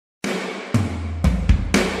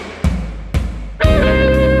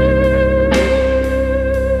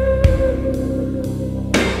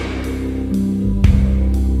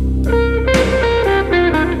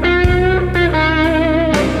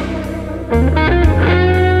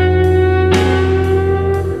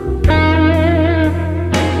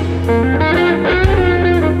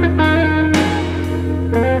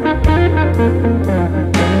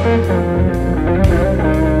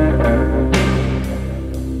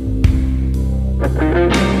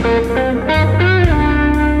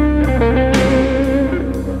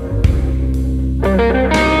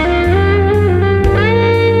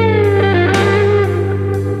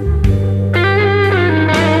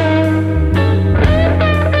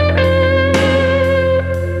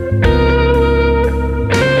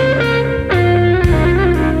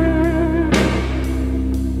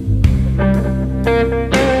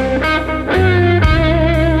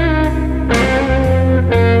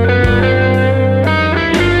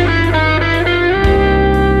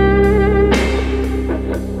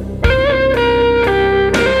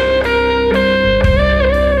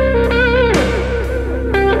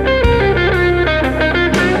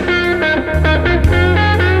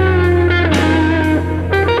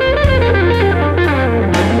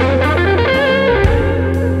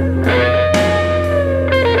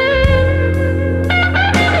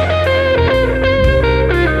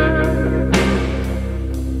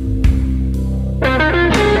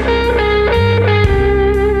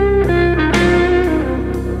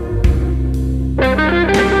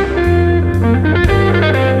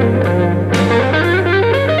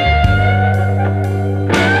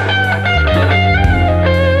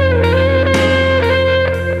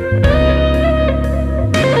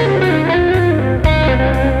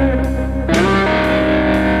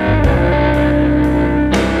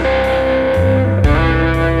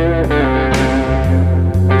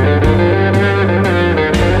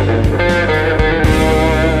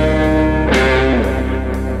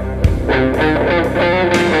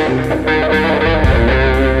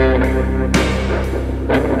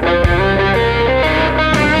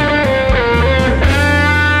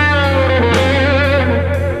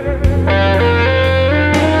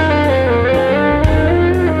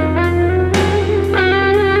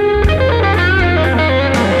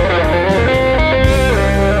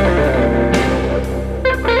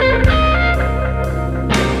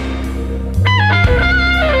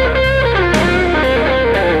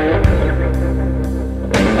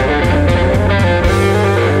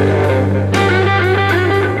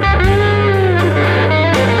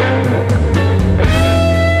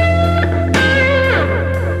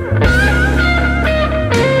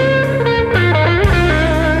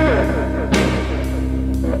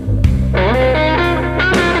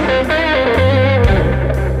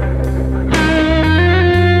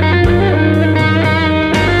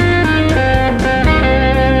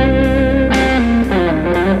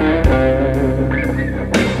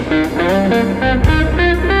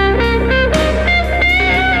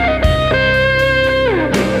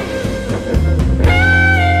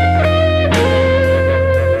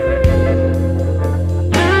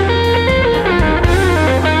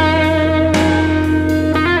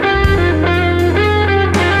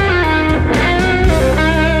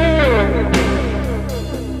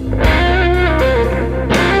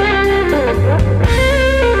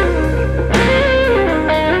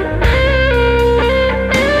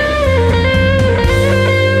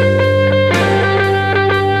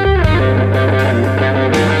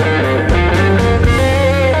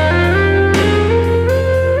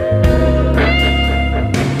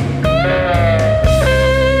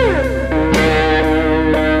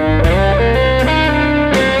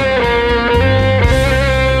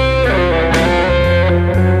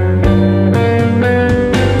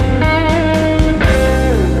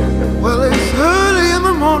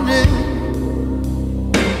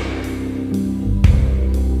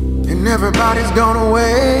everybody's gone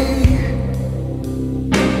away.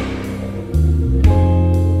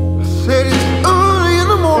 I said it's early in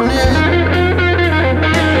the morning,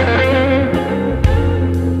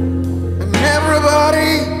 and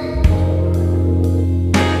everybody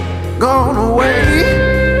gone away.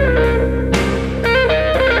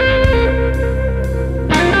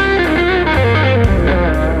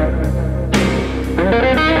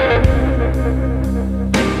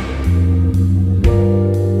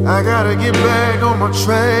 I gotta get back on my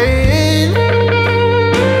train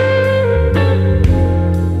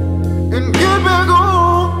and get back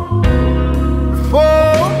home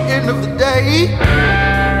before the end of the day.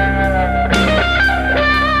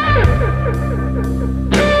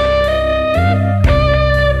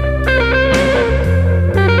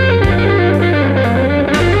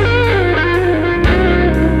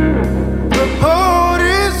 The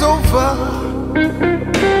party's over,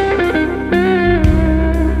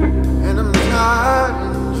 and I'm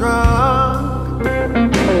tired and drunk.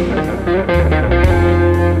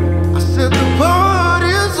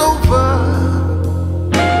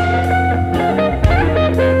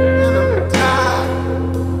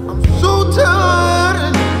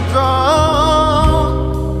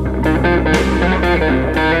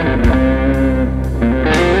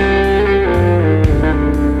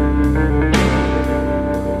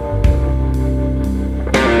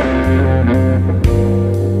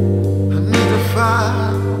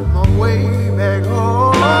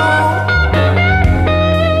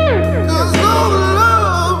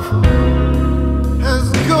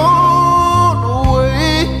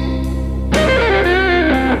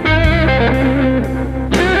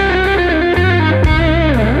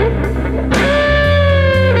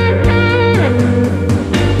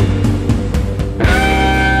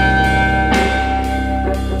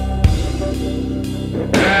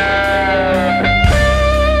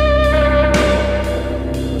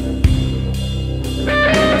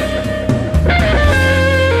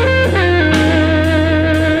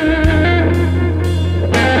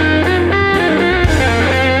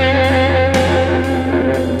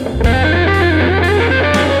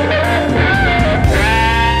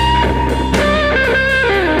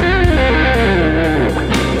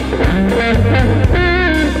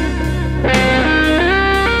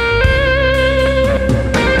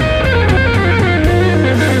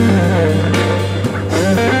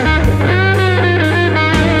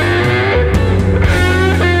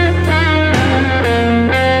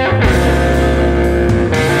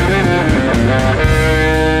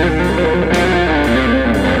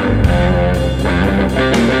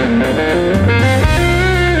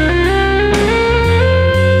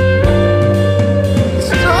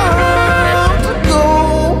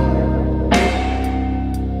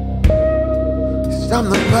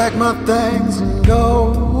 our things and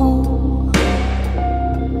go.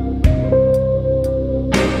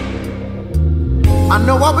 I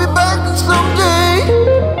know I'll be back someday,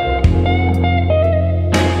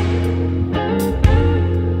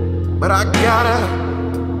 but I gotta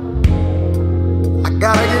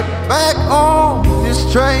get back on this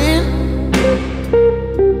train.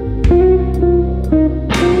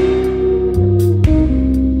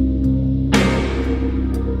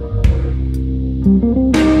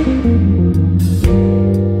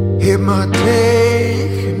 It might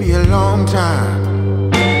take me a long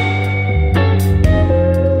time,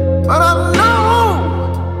 but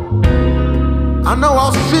I know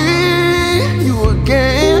I'll see you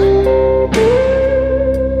again.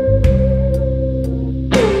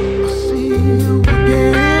 I'll see you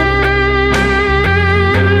again.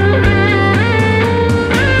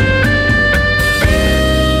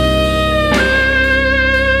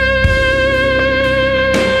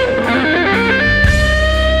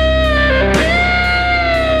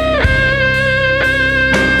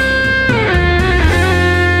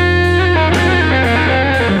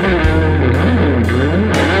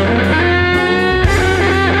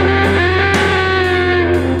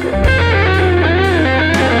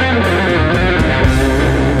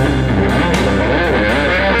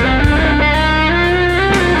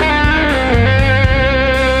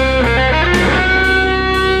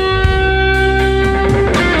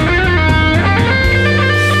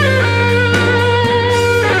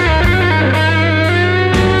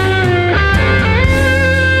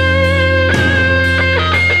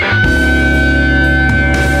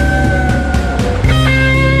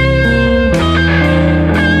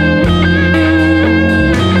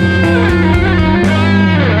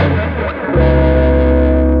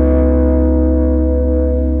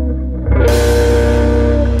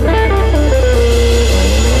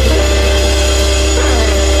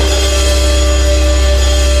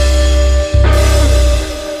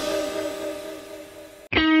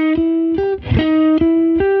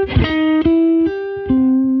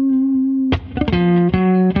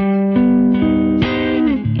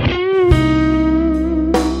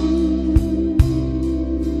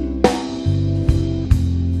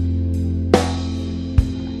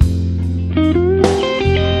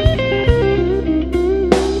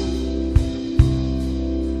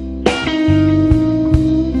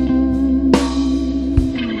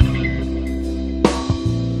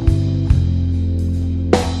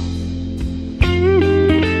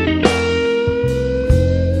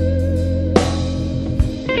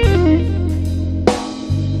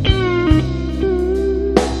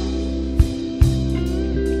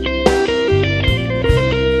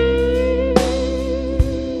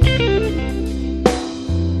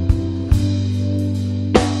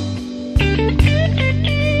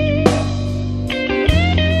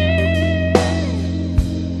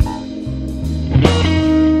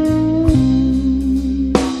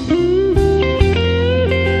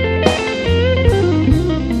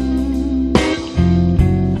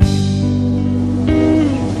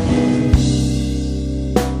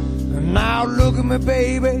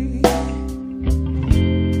 Baby,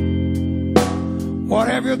 what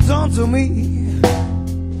have you done to me?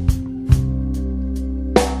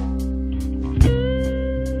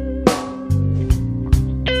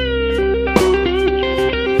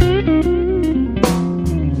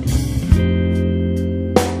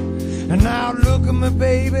 And now look at me,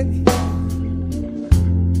 baby,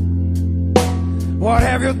 what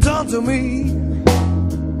have you done to me?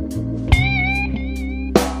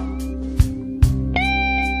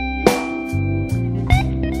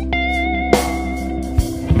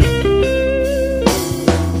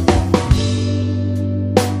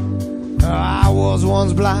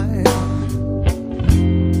 Once blind,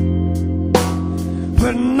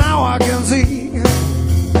 but now I can see.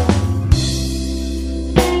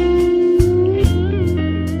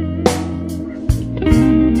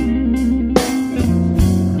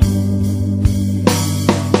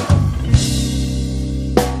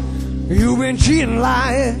 You've been cheating,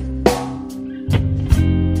 lying,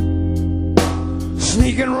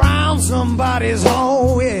 sneaking around somebody's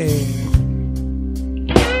home, yeah.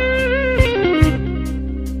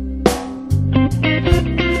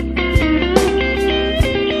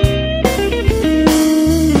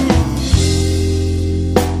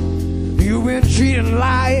 Cheating,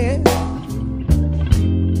 lying,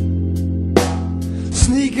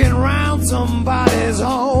 sneaking around somebody's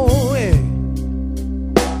home. Yeah.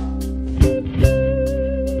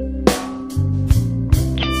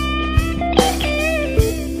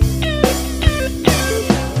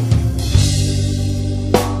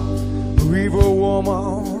 River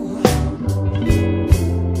woman,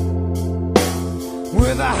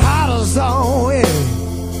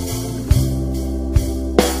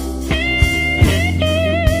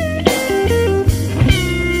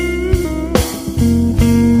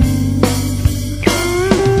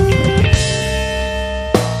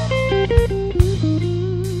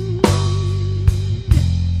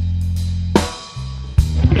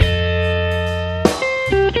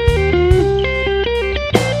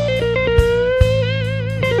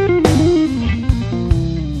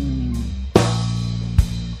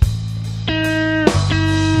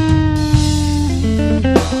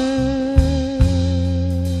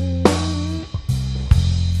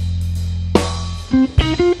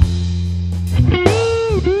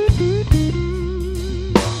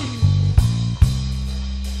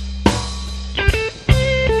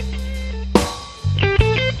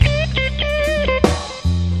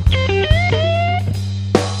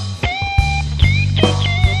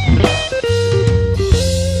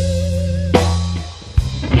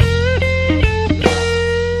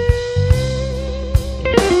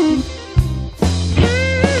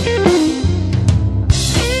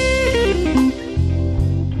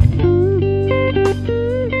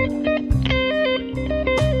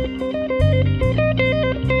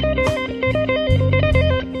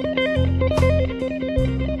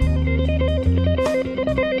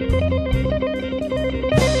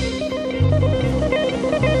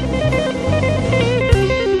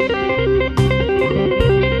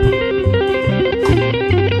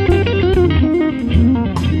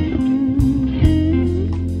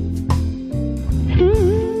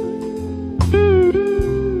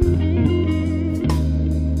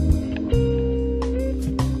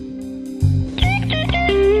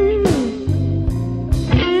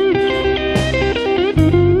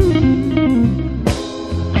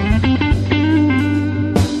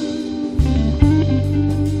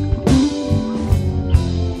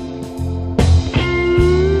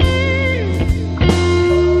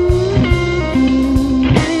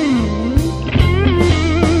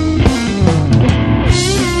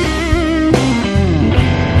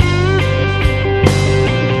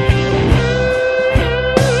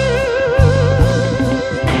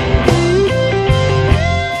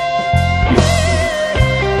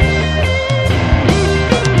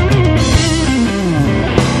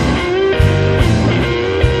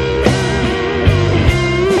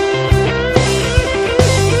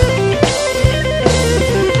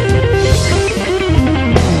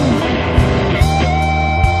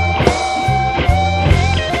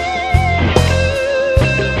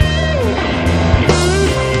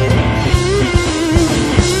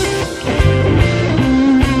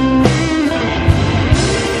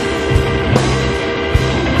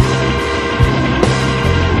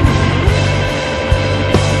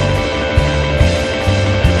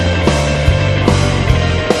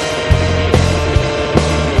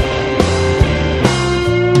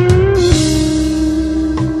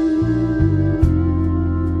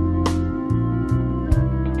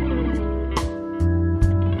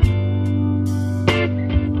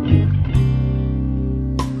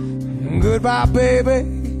 Goodbye, baby.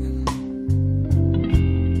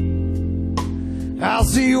 I'll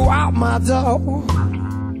see you out my door.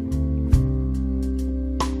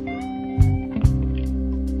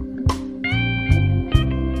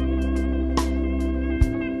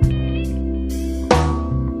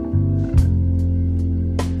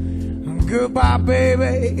 Goodbye,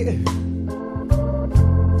 baby.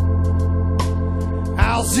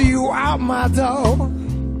 I'll see you out my door.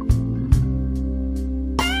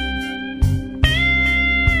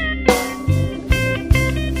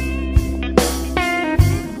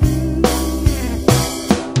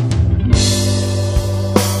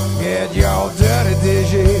 Get your dirty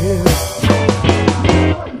dishes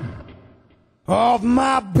off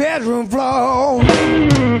my bedroom floor.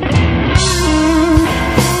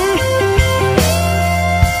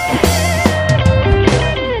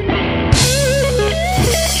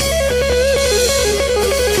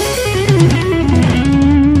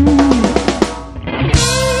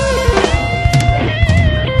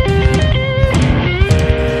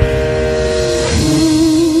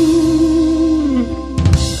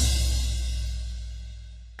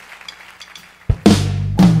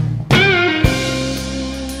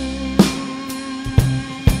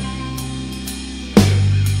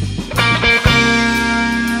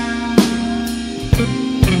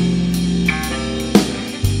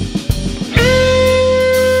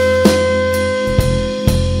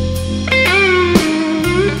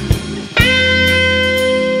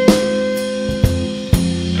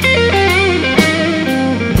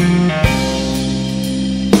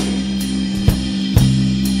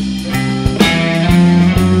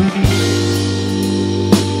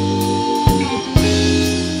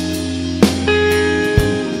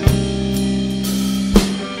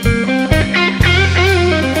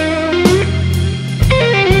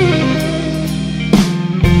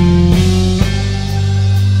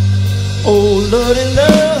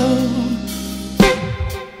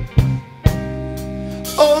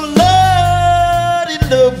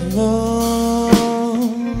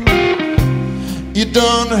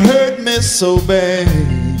 So bad,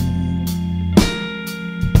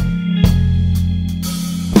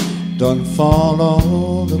 done fall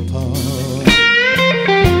all apart.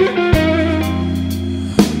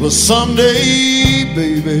 Well, someday,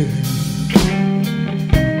 baby,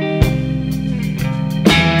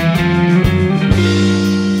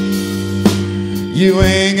 you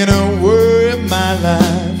ain't gonna worry my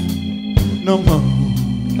life no more.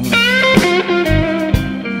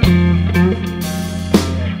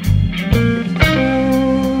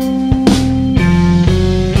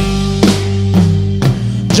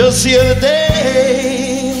 Just the other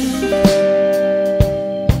day,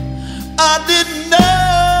 I didn't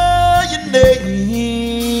know your name.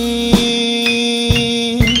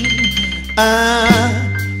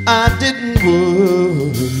 I didn't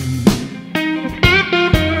worry.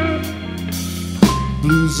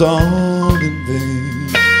 Blues all in vain.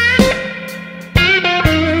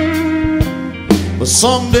 But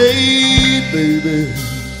someday, baby,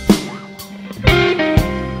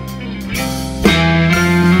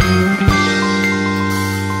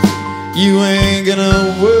 you ain't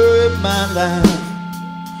gonna worry my life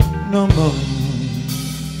no more.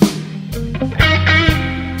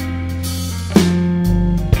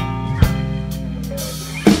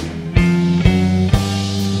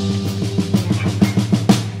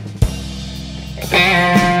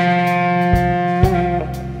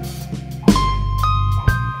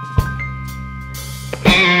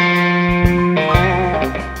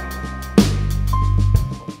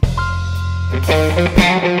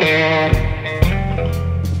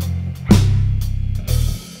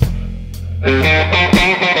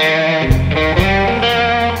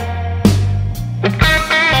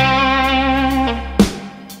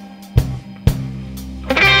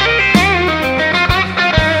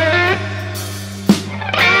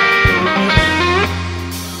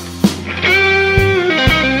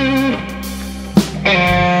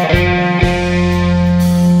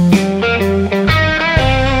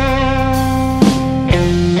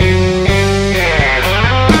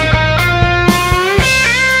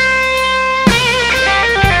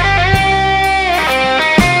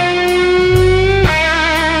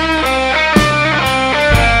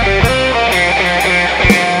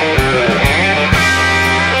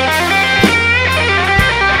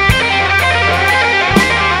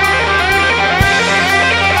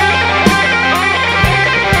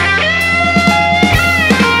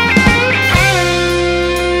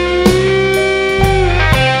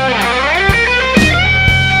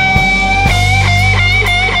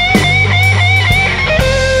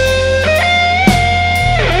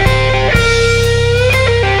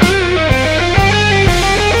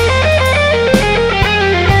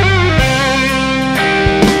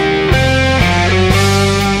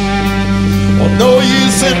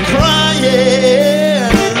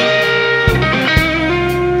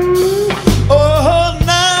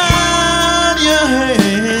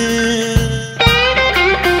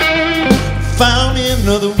 found me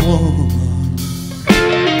another woman.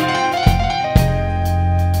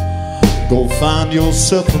 Go find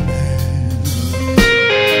yourself a man,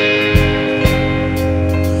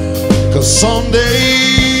 'cause someday,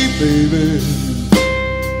 baby,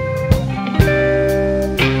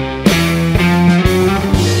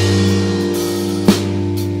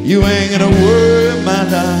 you ain't gonna worry my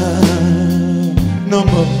life no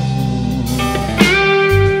more.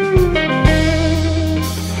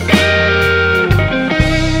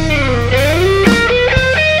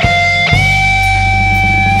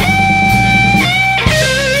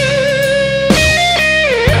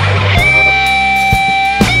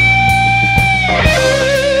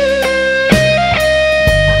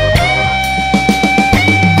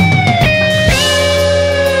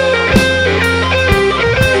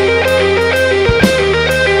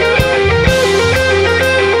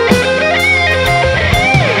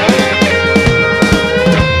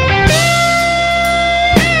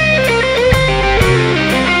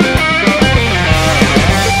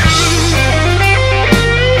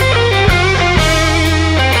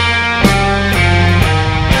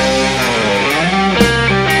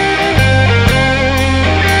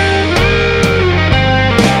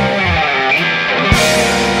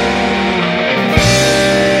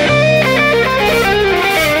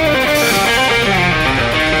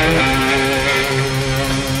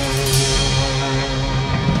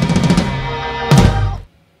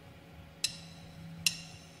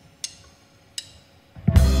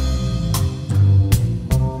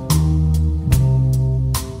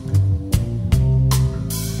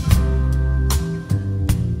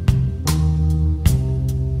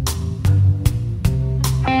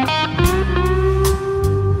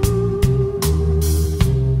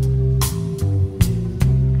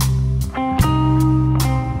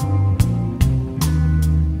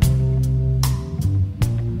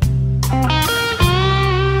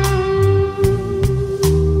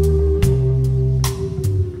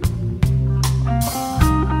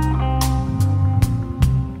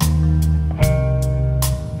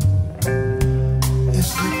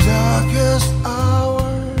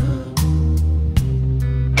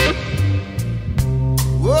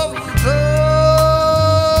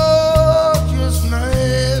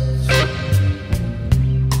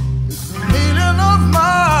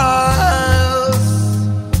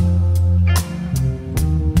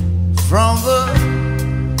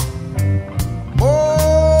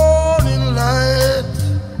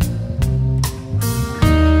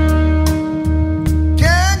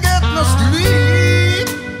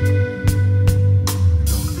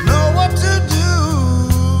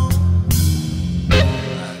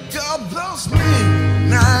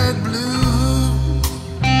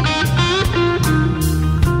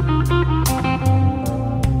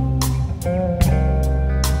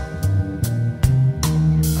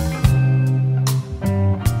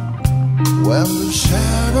 When the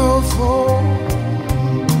shadow falls,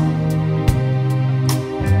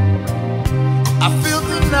 I feel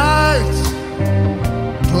the night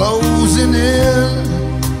closing in.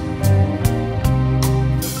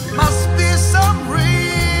 Must be some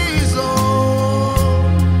reason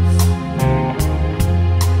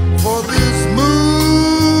for this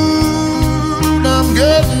mood I'm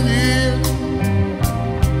getting in.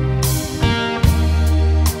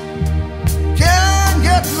 Can't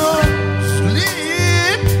get no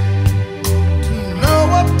sleep.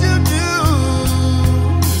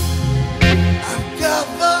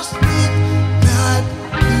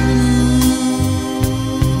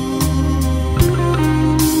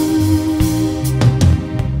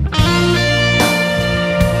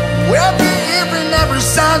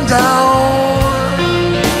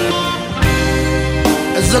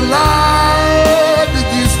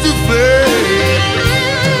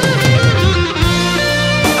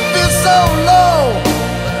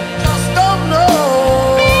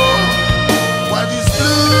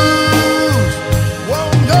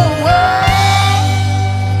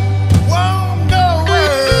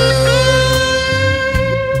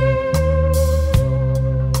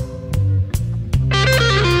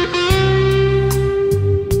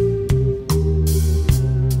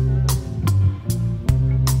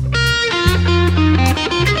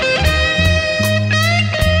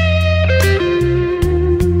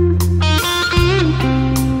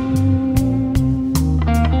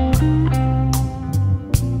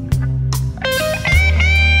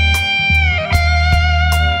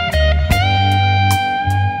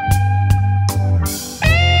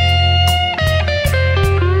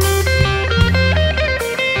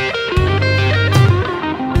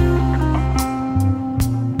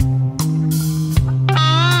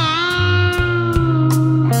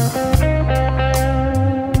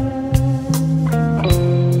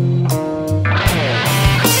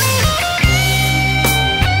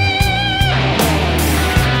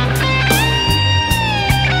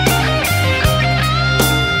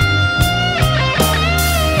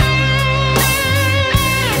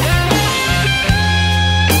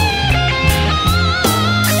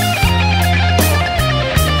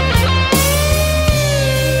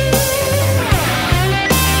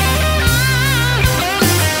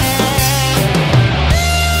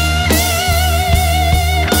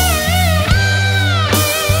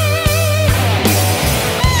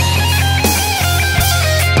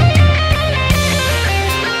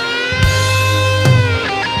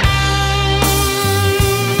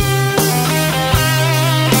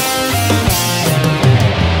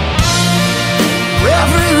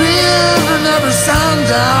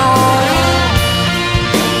 sundown,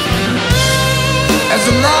 as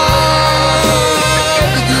the night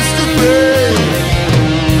begins to fade,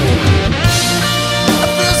 I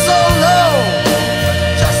feel so low,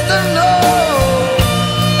 just to know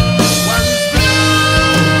why these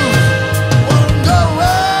blues won't go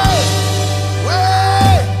away,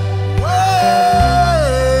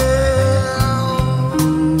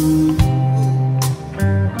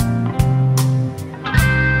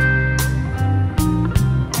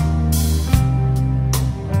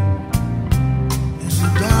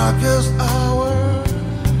 darkest hour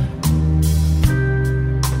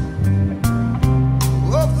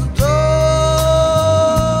of the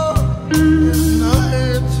darkest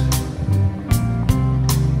night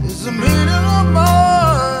is a meeting of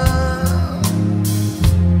mine.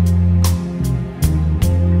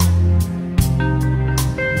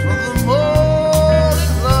 From the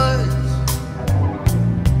morning light,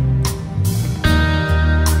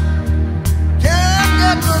 can't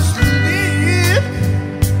get no sleep,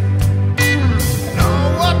 know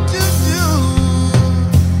what to do.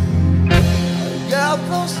 I got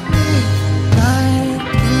those midnight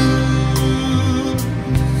blues.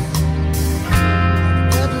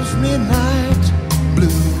 Got those midnight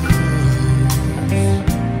blues.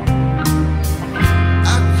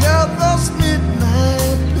 I got those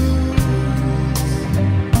midnight blues.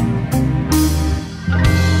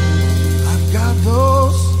 I got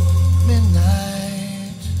those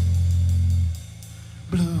midnight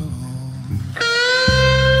blues.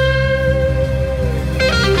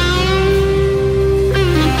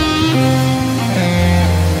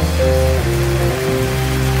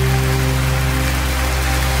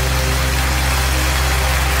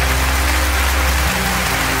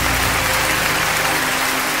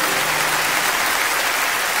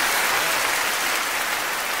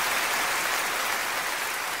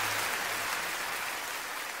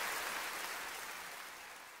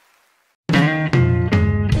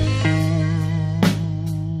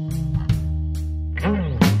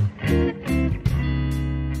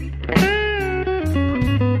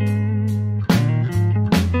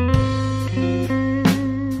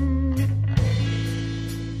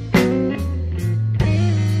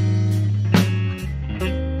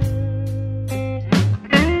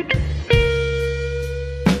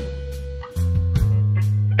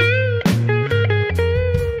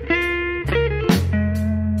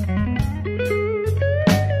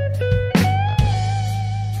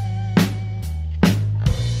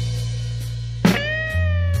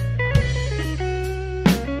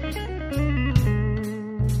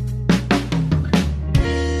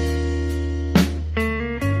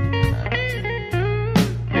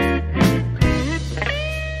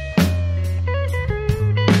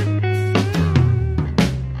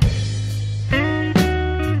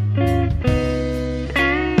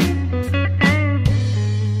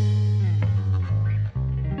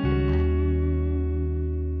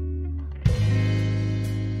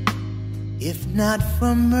 If not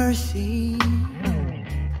for mercy,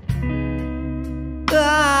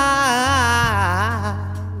 I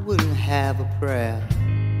wouldn't have a prayer.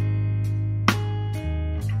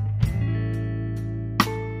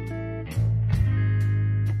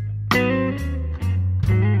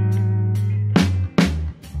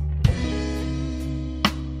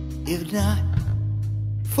 If not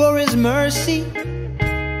for His mercy,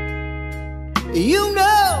 you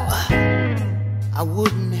know I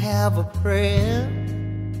wouldn't have a prayer.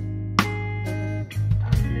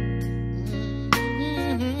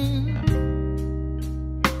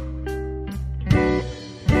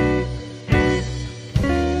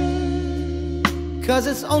 Cause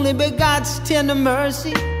it's only by God's tender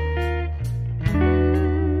mercy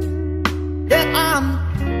that I'm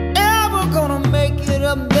ever gonna make it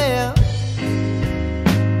up there.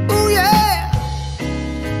 Ooh yeah,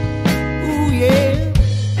 ooh yeah.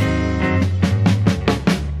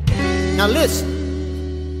 Now listen,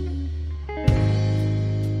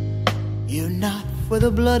 you're not for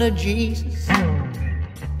the blood of Jesus.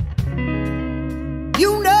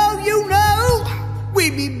 You know,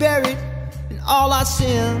 we'd be buried in all our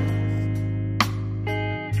sins.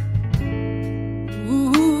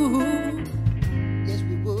 Ooh, yes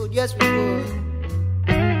we would, yes we would.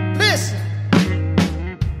 Listen,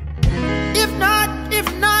 if not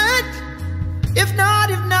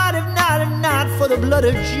for the blood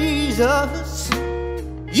of Jesus,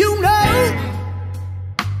 you know,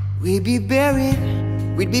 we'd be buried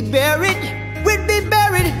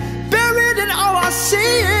in all our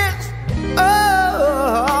sins.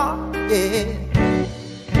 Oh, yeah.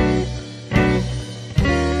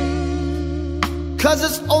 Cause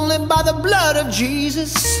it's only by the blood of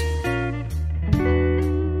Jesus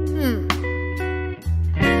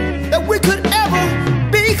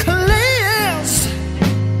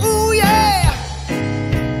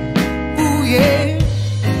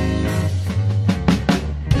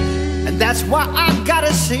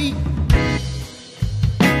mercy.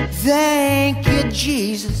 Thank you,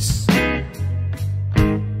 Jesus,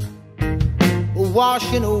 for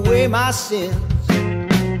washing away my sins,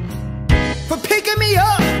 for picking me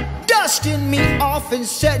up, dusting me off, and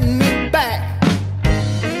setting me back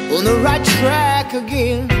on the right track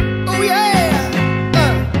again. Oh yeah,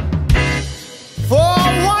 for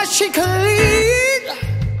washing clean